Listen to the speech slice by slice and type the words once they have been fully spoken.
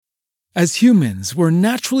As humans, we're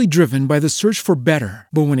naturally driven by the search for better.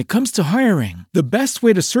 But when it comes to hiring, the best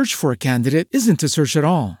way to search for a candidate isn't to search at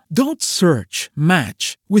all. Don't search,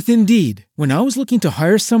 match with Indeed. When I was looking to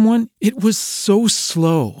hire someone, it was so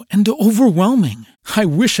slow and overwhelming. I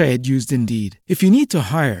wish I had used Indeed. If you need to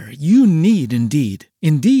hire, you need Indeed.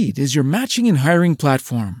 Indeed is your matching and hiring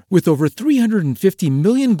platform with over 350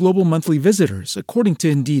 million global monthly visitors, according to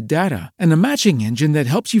Indeed data, and a matching engine that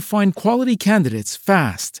helps you find quality candidates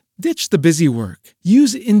fast. Ditch the busy work.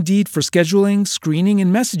 Use Indeed for scheduling, screening,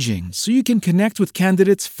 and messaging so you can connect with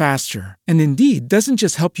candidates faster. And Indeed doesn't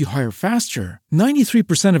just help you hire faster.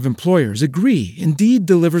 93% of employers agree Indeed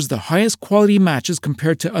delivers the highest quality matches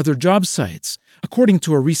compared to other job sites, according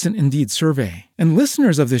to a recent Indeed survey. And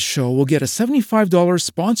listeners of this show will get a $75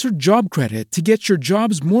 sponsored job credit to get your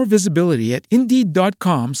jobs more visibility at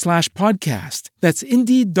Indeed.com/podcast. That's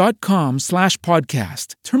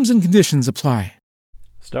Indeed.com/podcast. Terms and conditions apply.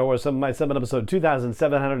 Star Wars 7x7, episode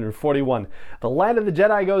 2741. The Light of the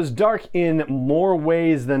Jedi goes dark in more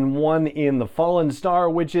ways than one in The Fallen Star,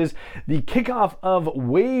 which is the kickoff of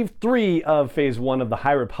Wave 3 of Phase 1 of the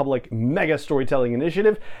High Republic Mega Storytelling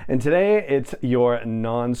Initiative. And today, it's your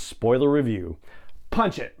non-spoiler review.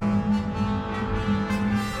 Punch it!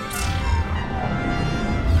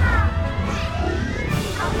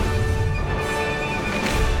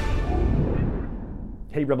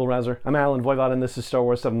 Hey Rebel Rouser, I'm Alan Voivod and this is Star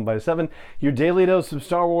Wars 7x7, your daily dose of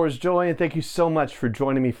Star Wars joy, and thank you so much for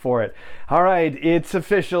joining me for it. Alright, it's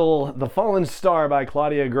official. The Fallen Star by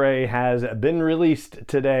Claudia Gray has been released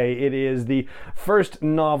today. It is the first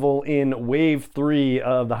novel in Wave 3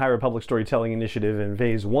 of the High Republic Storytelling Initiative in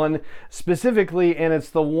Phase 1 specifically, and it's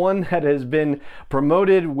the one that has been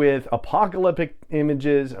promoted with apocalyptic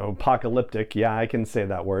images, yeah, I can say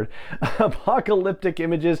that word, apocalyptic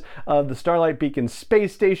images of the Starlight Beacon space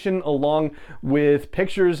station, along with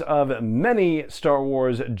pictures of many Star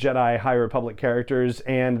Wars Jedi High Republic characters,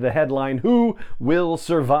 and the headline, "Who Will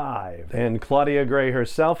Survive?" And Claudia Gray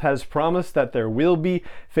herself has promised that there will be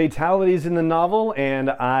fatalities in the novel, and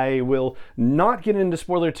I will not get into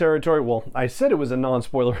spoiler territory. Well, I said it was a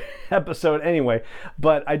non-spoiler episode anyway,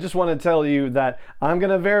 but I just want to tell you that I'm going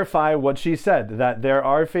to verify what she said, that there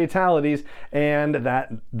are fatalities and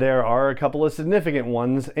that there are a couple of significant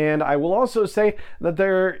ones, and I will also say that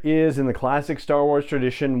there is, in the classic Star Wars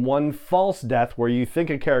tradition, one false death where you think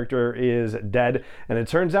a character is dead and it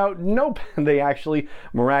turns out nope, they actually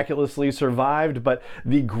miraculously survived, but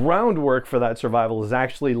the groundwork for that survival is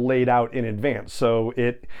actually laid out in advance, so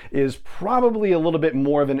it is probably a little bit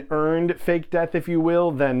more of an earned fake death, if you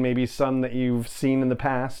will, than maybe some that you've seen in the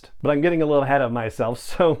past. But I'm getting a little ahead of myself,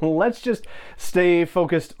 so let's just stay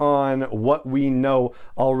focused on what we know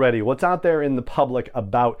already, what's out there in the public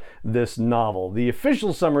about this novel. The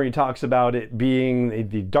official summary talks about it being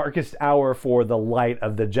the darkest hour for the light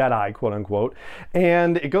of the Jedi, quote unquote,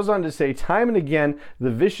 and it goes on to say, time and again,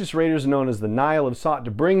 the vicious raiders known as the Nihil have sought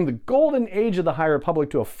to bring the golden age of the High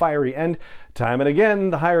Republic to a fiery end. Time and again,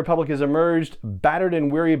 the High Republic has emerged, battered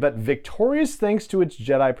and weary, but victorious thanks to its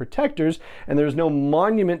Jedi protectors, and there is no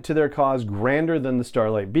monument to their cause grander than the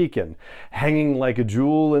Starlight Beacon. Hanging like a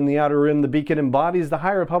jewel in the outer rim, the beacon embodies the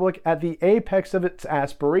High Republic at the apex of its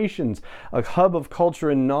aspirations, a hub of culture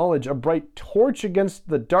and knowledge, a bright torch against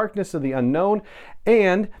the darkness of the unknown,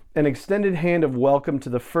 and an extended hand of welcome to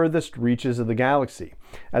the furthest reaches of the galaxy.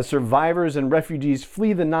 As survivors and refugees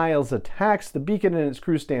flee the Nihil's attacks, the beacon and its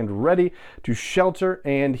crew stand ready to shelter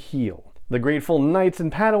and heal. The grateful knights and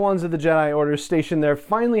Padawans of the Jedi Order stationed there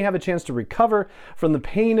finally have a chance to recover from the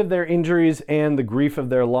pain of their injuries and the grief of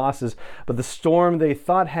their losses, but the storm they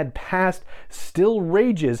thought had passed still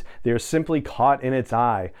rages. They are simply caught in its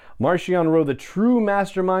eye. Marchion Ro, the true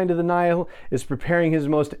mastermind of the Nihil, is preparing his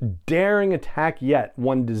most daring attack yet,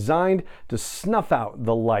 one designed to snuff out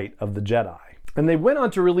the light of the Jedi. And they went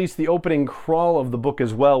on to release the opening crawl of the book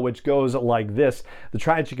as well, which goes like this. The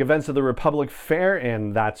tragic events of the Republic fair,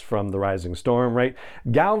 and that's from The Rising Storm, right?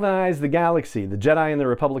 Galvanize the galaxy. The Jedi and the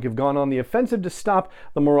Republic have gone on the offensive to stop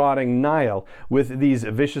the marauding Nihil. With these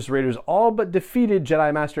vicious raiders all but defeated,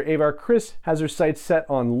 Jedi Master Avar Kriss has her sights set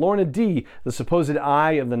on Lorna Dee, the supposed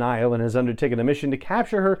eye of the Nihil, and has undertaken a mission to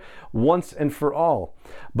capture her once and for all.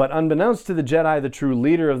 But unbeknownst to the Jedi, the true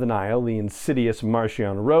leader of the Nihil, the insidious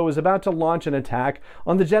Marchion Ro, is about to launch an attack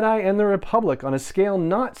on the Jedi and the Republic on a scale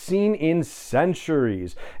not seen in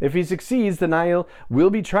centuries. If he succeeds, the Nihil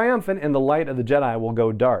will be triumphant and the light of the Jedi will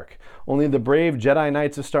go dark. Only the brave Jedi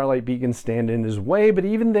Knights of Starlight Beacon stand in his way, but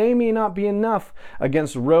even they may not be enough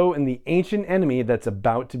against Ro and the ancient enemy that's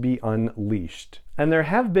about to be unleashed. And there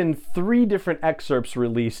have been 3 different excerpts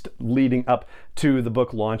released leading up to the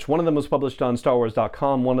book launch. One of them was published on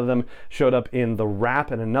StarWars.com, one of them showed up in The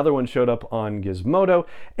Wrap, and another one showed up on Gizmodo.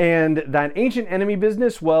 And that ancient enemy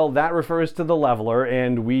business, well, that refers to the Leveler,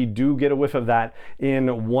 and we do get a whiff of that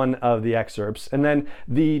in one of the excerpts. And then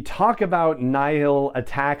the talk about Nihil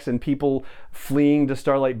attacks and people fleeing to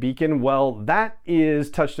Starlight Beacon, well, that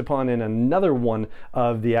is touched upon in another one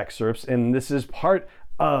of the excerpts, and this is part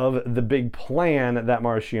of the big plan that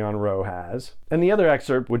Marchion Ro has. And the other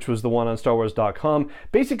excerpt, which was the one on StarWars.com,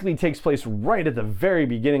 basically takes place right at the very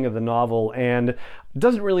beginning of the novel and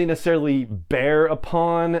doesn't really necessarily bear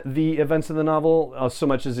upon the events of the novel so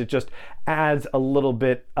much as it just adds a little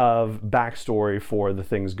bit of backstory for the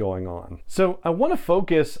things going on. So I want to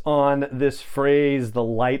focus on this phrase, the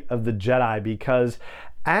light of the Jedi, because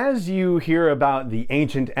as you hear about the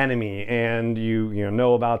ancient enemy and you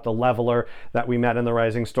know about the Leveler that we met in the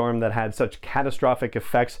Rising Storm that had such catastrophic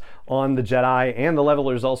effects on the Jedi, and the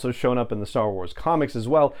Leveler's also shown up in the Star Wars comics as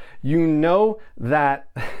well, you know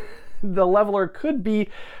that the Leveler could be,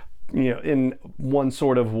 in one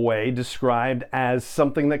sort of way, described as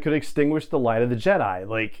something that could extinguish the light of the Jedi.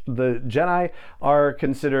 Like, the Jedi are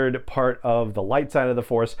considered part of the light side of the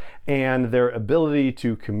Force, and their ability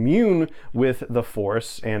to commune with the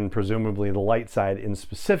Force, and presumably the light side in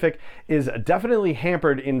specific, is definitely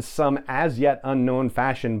hampered in some as yet unknown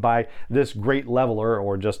fashion by this great Leveler,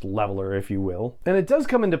 or just Leveler, if you will. And it does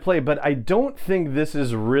come into play, but I don't think this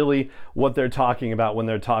is really what they're talking about when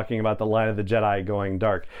they're talking about the light of the Jedi going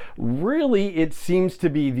dark. Really, it seems to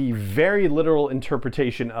be the very literal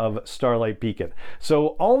interpretation of Starlight Beacon. So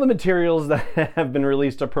all the materials that have been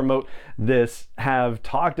released to promote this have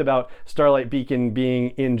talked about Starlight Beacon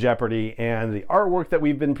being in jeopardy, and the artwork that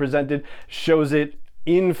we've been presented shows it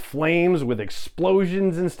in flames with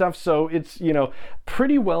explosions and stuff. So it's,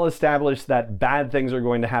 pretty well established that bad things are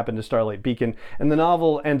going to happen to Starlight Beacon, and the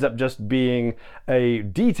novel ends up just being a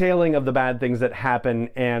detailing of the bad things that happen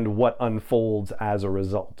and what unfolds as a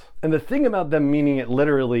result. And the thing about them meaning it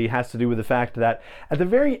literally has to do with the fact that at the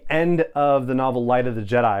very end of the novel Light of the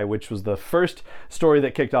Jedi, which was the first story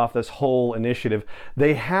that kicked off this whole initiative,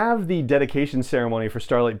 they have the dedication ceremony for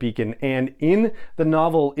Starlight Beacon, and in the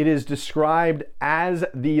novel it is described as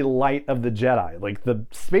the Light of the Jedi. Like, the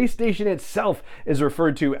space station itself is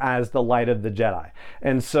referred to as the Light of the Jedi.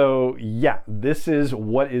 And so, yeah, this is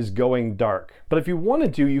what is going dark. But if you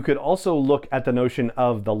wanted to, you could also look at the notion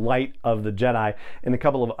of the light of the Jedi in a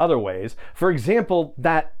couple of other ways. For example,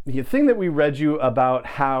 that thing that we read you about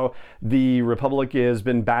how the Republic has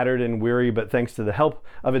been battered and weary, but thanks to the help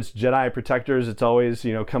of its Jedi protectors, it's always,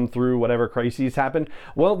 come through whatever crises happen.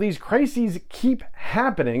 Well, these crises keep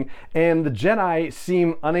happening, and the Jedi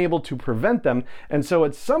seem unable to prevent them. And so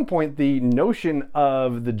at some point, the notion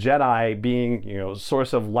of the Jedi being,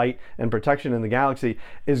 source of light and protection in the galaxy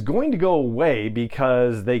is going to go away,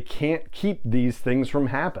 because they can't keep these things from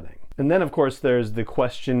happening. And then, of course, there's the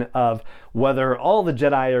question of whether all the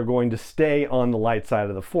Jedi are going to stay on the light side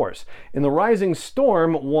of the Force. In the Rising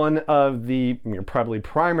Storm, one of the probably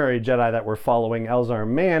primary Jedi that we're following, Elzar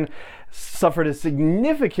Mann, suffered a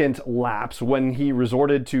significant lapse when he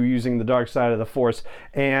resorted to using the dark side of the Force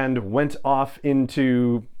and went off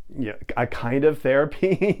into a kind of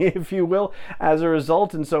therapy, if you will, as a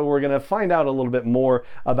result. And so we're going to find out a little bit more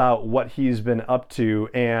about what he's been up to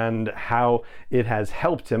and how it has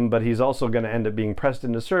helped him. But he's also going to end up being pressed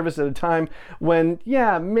into service at a time when,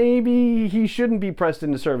 maybe he shouldn't be pressed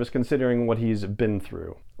into service considering what he's been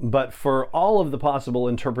through. But for all of the possible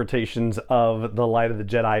interpretations of the Light of the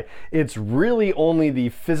Jedi, it's really only the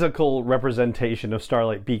physical representation of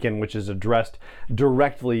Starlight Beacon which is addressed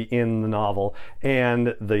directly in the novel.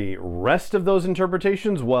 And the rest of those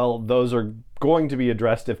interpretations, well, those are going to be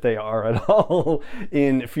addressed, if they are at all,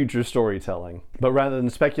 in future storytelling. But rather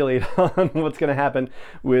than speculate on what's going to happen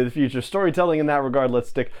with future storytelling in that regard, let's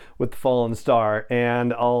stick with The Fallen Star.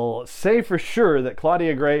 And I'll say for sure that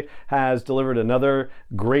Claudia Gray has delivered another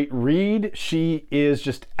great read. She is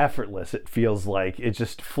just effortless, it feels like. It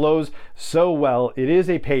just flows so well. It is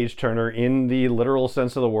a page turner in the literal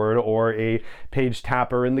sense of the word, or a page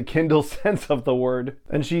tapper in the Kindle sense of the word.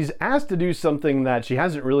 And she's asked to do something that she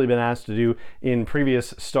hasn't really been asked to do in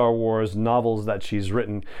previous Star Wars novels that she's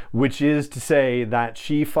written, which is to say that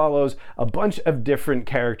she follows a bunch of different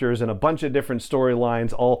characters and a bunch of different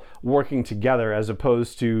storylines all working together, as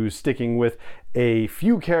opposed to sticking with a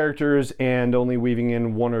few characters and only weaving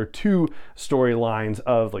in one or two storylines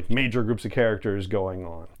of like major groups of characters going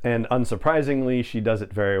on. And unsurprisingly, she does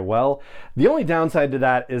it very well. The only downside to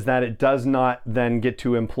that is that it does not then get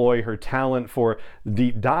to employ her talent for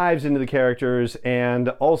deep dives into the characters, and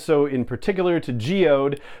also in particular to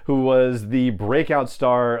Geode, who was the breakout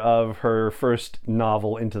star of her first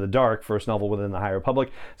novel, Into the Dark, first novel within the High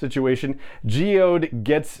Republic situation. Geode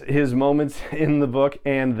gets his moments in the book,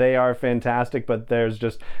 and they are fantastic, but there's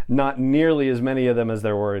just not nearly as many of them as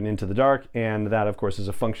there were in Into the Dark, and that of course is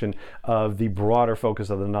a function of the broader focus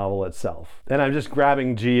of the novel itself. And I'm just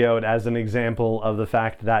grabbing Geode as an example of the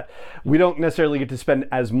fact that we don't necessarily get to spend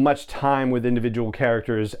as much time with individual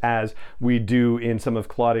characters as we do in some of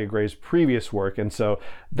Claudia Gray's previous work, and so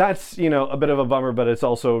that's, you know, a bit of a bummer, but it's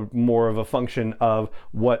also more of a function of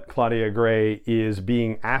what Claudia Gray is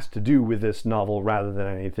being asked to do with this novel rather than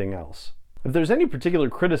anything else. If there's any particular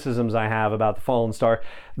criticisms I have about The Fallen Star,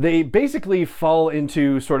 they basically fall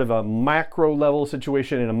into sort of a macro level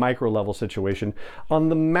situation and a micro level situation. On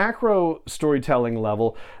the macro storytelling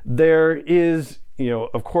level, there is, you know,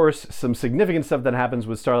 of course, some significant stuff that happens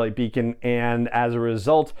with Starlight Beacon, and as a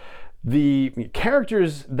result, the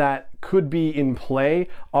characters that could be in play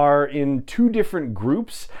are in two different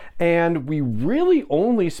groups, and we really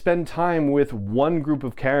only spend time with one group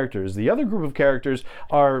of characters. The other group of characters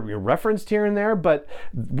are referenced here and there, but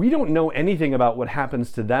we don't know anything about what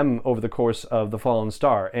happens to them over the course of The Fallen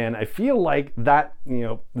Star, and I feel like that, you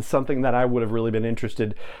know, is something that I would have really been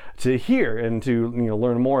interested to hear and to, you know,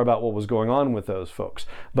 learn more about what was going on with those folks.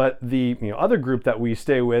 But the, you know, other group that we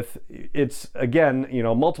stay with, it's again, you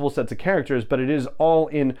know, multiple sets of characters, but it is all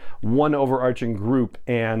in one overarching group,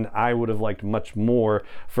 and I would have liked much more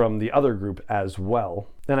from the other group as well.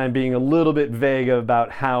 And I'm being a little bit vague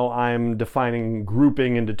about how I'm defining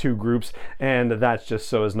grouping into two groups, and that's just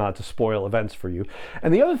so as not to spoil events for you.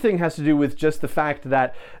 And the other thing has to do with just the fact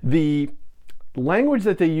that the language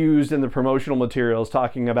that they used in the promotional materials,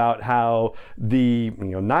 talking about how the, you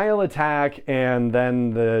know, Nihil attack and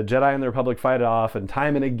then the Jedi and the Republic fight it off, and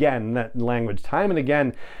time and again, that language, time and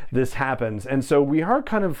again, this happens. And so we are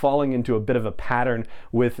kind of falling into a bit of a pattern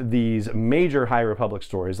with these major High Republic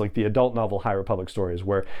stories, like the adult novel High Republic stories,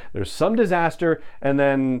 where there's some disaster and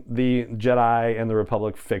then the Jedi and the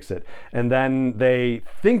Republic fix it. And then they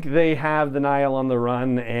think they have the Nihil on the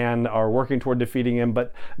run and are working toward defeating him,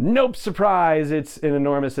 but nope, surprise, it's an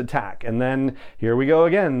enormous attack. And then here we go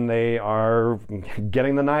again. They are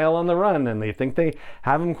getting the Nihil on the run and they think they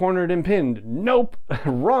have him cornered and pinned. Nope,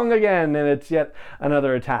 wrong again, and it's yet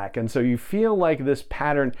another attack. And so you feel like this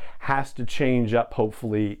pattern has to change up,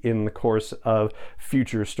 hopefully, in the course of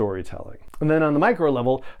future storytelling. And then on the micro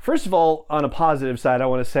level, first of all, on a positive side, I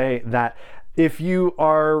want to say that if you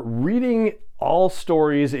are reading all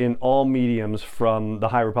stories in all mediums from the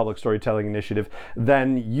High Republic Storytelling Initiative,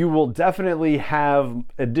 then you will definitely have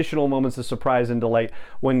additional moments of surprise and delight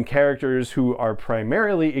when characters who are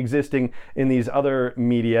primarily existing in these other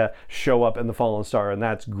media show up in The Fallen Star, and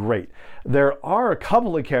that's great. There are a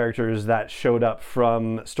couple of characters that showed up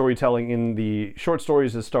from storytelling in the short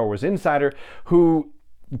stories of Star Wars Insider who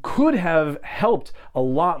could have helped a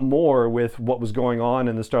lot more with what was going on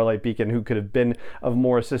in the Starlight Beacon, who could have been of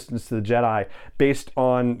more assistance to the Jedi based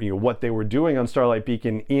on, you know, what they were doing on Starlight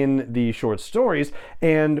Beacon in the short stories,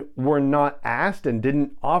 and were not asked and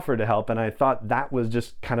didn't offer to help, and I thought that was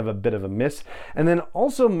just kind of a bit of a miss. And then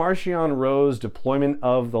also Marchion Ro's deployment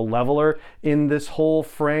of the Leveler in this whole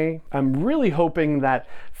fray. I'm really hoping that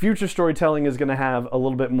future storytelling is going to have a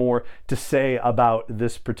little bit more to say about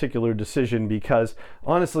this particular decision, because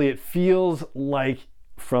honestly, it feels like,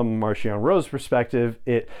 from Marchion Ro's perspective,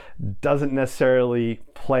 it doesn't necessarily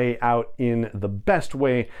play out in the best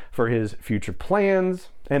way for his future plans.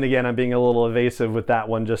 And again, I'm being a little evasive with that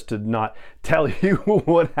one just to not tell you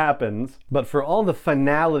what happens. But for all the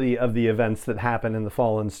finality of the events that happen in The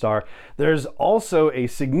Fallen Star, there's also a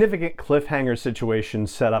significant cliffhanger situation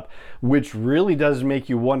set up, which really does make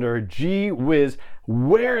you wonder, gee whiz,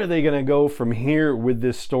 where are they going to go from here with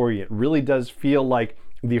this story? It really does feel like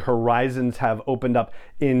the horizons have opened up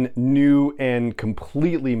in new and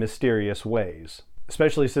completely mysterious ways.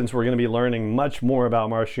 especially since we're going to be learning much more about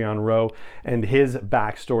Marchion Ro and his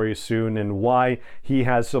backstory soon and why he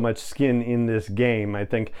has so much skin in this game. I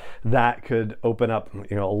think that could open up,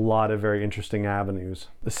 a lot of very interesting avenues,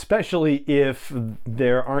 especially if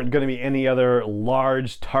there aren't going to be any other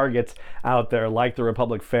large targets out there like the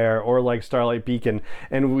Republic Fair or like Starlight Beacon,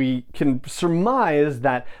 and we can surmise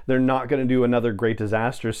that they're not going to do another Great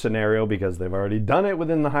Disaster scenario because they've already done it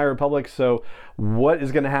within the High Republic. So what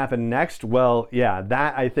is going to happen next? Well, yeah,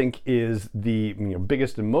 that I think is the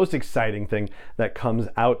biggest and most exciting thing that comes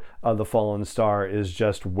out of the Fallen Star, is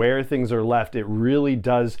just where things are left. It really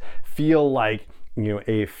does feel like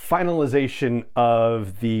a finalization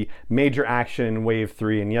of the major action in Wave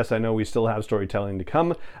 3. And yes, I know we still have storytelling to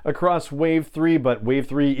come across Wave 3, but Wave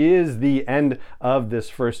 3 is the end of this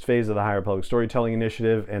first phase of the High Republic Storytelling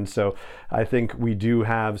Initiative. And so I think we do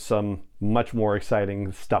have some much more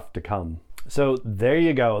exciting stuff to come. So there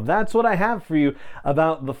you go. That's what I have for you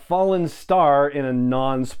about the Fallen Star in a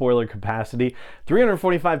non-spoiler capacity.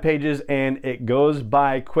 345 pages, and it goes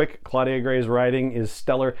by quick. Claudia Gray's writing is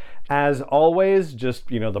stellar as always. Just,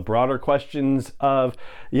 the broader questions of,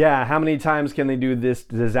 how many times can they do this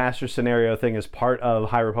disaster scenario thing as part of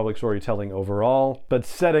High Republic storytelling overall? But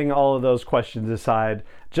setting all of those questions aside,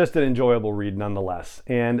 just an enjoyable read nonetheless.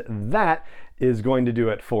 And that is going to do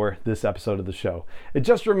it for this episode of the show. It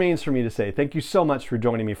just remains for me to say thank you so much for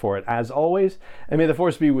joining me for it, as always, and may the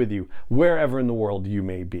Force be with you wherever in the world you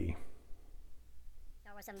may be.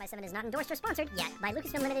 Star Wars 7x7 is not endorsed or sponsored yet by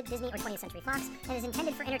Lucasfilm Limited, Disney, or 20th Century Fox, and is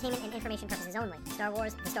intended for entertainment and information purposes only. Star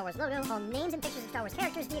Wars, the Star Wars logo, all names and pictures of Star Wars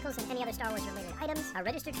characters, vehicles, and any other Star Wars related items are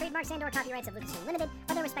registered trademarks and/or copyrights of Lucasfilm Limited,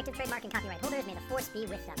 or their respective trademark and copyright holders. May the Force be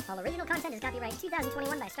with them. All original content is copyright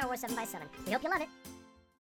 2021 by Star Wars 7x7. We hope you love it.